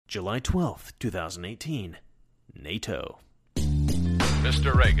July 12th, 2018. NATO.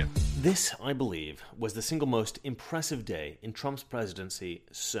 Mr. Reagan. This, I believe, was the single most impressive day in Trump's presidency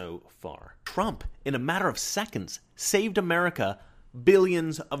so far. Trump, in a matter of seconds, saved America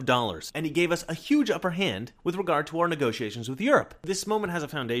billions of dollars, and he gave us a huge upper hand with regard to our negotiations with Europe. This moment has a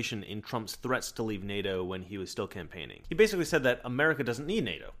foundation in Trump's threats to leave NATO when he was still campaigning. He basically said that America doesn't need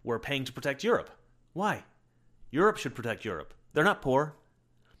NATO. We're paying to protect Europe. Why? Europe should protect Europe. They're not poor.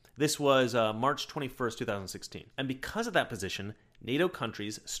 This was March 21st, 2016. And because of that position, NATO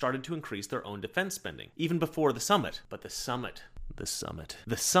countries started to increase their own defense spending, even before the summit. But the summit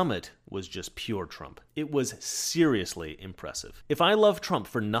was just pure Trump. It was seriously impressive. If I love Trump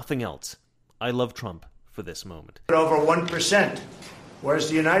for nothing else, I love Trump for this moment. Over 1%, whereas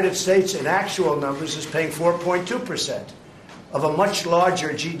the United States in actual numbers is paying 4.2% of a much larger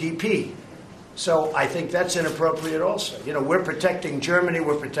GDP. So I think that's inappropriate also. You know, we're protecting Germany,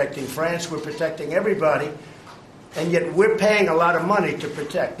 we're protecting France, we're protecting everybody, and yet we're paying a lot of money to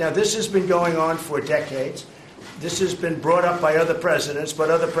protect. Now, this has been going on for decades. This has been brought up by other presidents,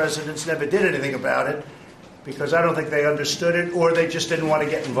 but other presidents never did anything about it because I don't think they understood it or they just didn't want to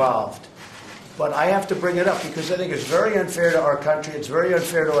get involved. But I have to bring it up because I think it's very unfair to our country. It's very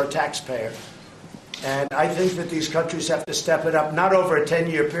unfair to our taxpayer. And I think that these countries have to step it up, not over a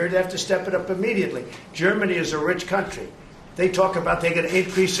 10-year period. They have to step it up immediately. Germany is a rich country. They talk about they're going to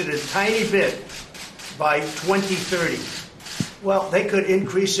increase it a tiny bit by 2030. Well, they could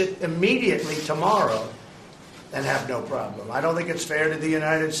increase it immediately tomorrow and have no problem. I don't think it's fair to the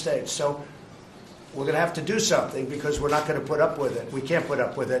United States. So we're going to have to do something because we're not going to put up with it. We can't put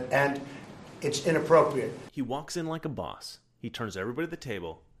up with it, and it's inappropriate. He walks in like a boss. He turns everybody at the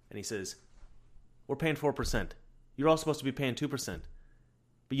table, and he says, we're paying 4%. You're all supposed to be paying 2%.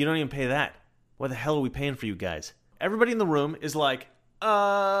 But you don't even pay that. Why the hell are we paying for you guys? Everybody in the room is like,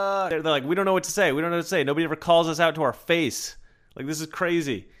 They're like, we don't know what to say. We don't know what to say. Nobody ever calls us out to our face. Like, this is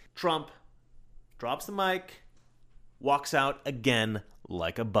crazy. Trump drops the mic, walks out again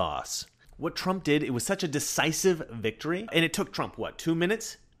like a boss. What Trump did, it was such a decisive victory. And it took Trump, what, 2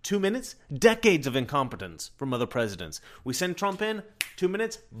 minutes? 2 minutes? Decades of incompetence from other presidents. We send Trump in, 2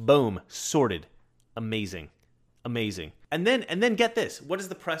 minutes, boom, sorted. Amazing. Amazing. And then get this. What does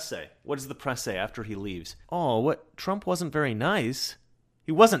the press say? What does the press say after he leaves? Oh, what? Trump wasn't very nice.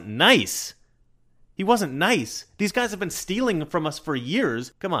 He wasn't nice. He wasn't nice. These guys have been stealing from us for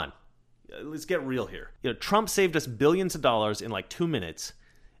years. Come on. Let's get real here. You know, Trump saved us billions of dollars in like 2 minutes,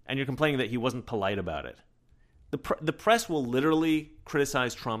 and you're complaining that he wasn't polite about it. The press will literally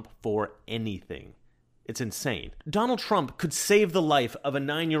criticize Trump for anything. It's insane. Donald Trump could save the life of a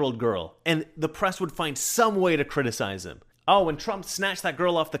 9-year-old girl, and the press would find some way to criticize him. Oh, when Trump snatched that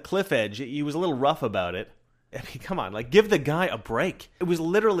girl off the cliff edge, he was a little rough about it. I mean, come on, like, give the guy a break. It was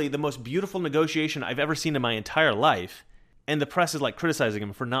literally the most beautiful negotiation I've ever seen in my entire life, and the press is, like, criticizing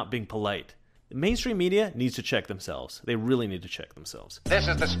him for not being polite. The mainstream media needs to check themselves. They really need to check themselves. This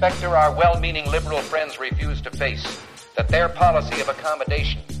is the specter our well-meaning liberal friends refuse to face, that their policy of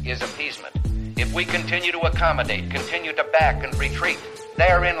accommodation is appeasement. If we continue to accommodate, continue to back and retreat,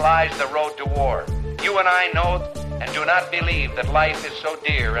 therein lies the road to war. You and I know and do not believe that life is so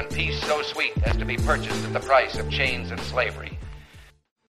dear and peace so sweet as to be purchased at the price of chains and slavery.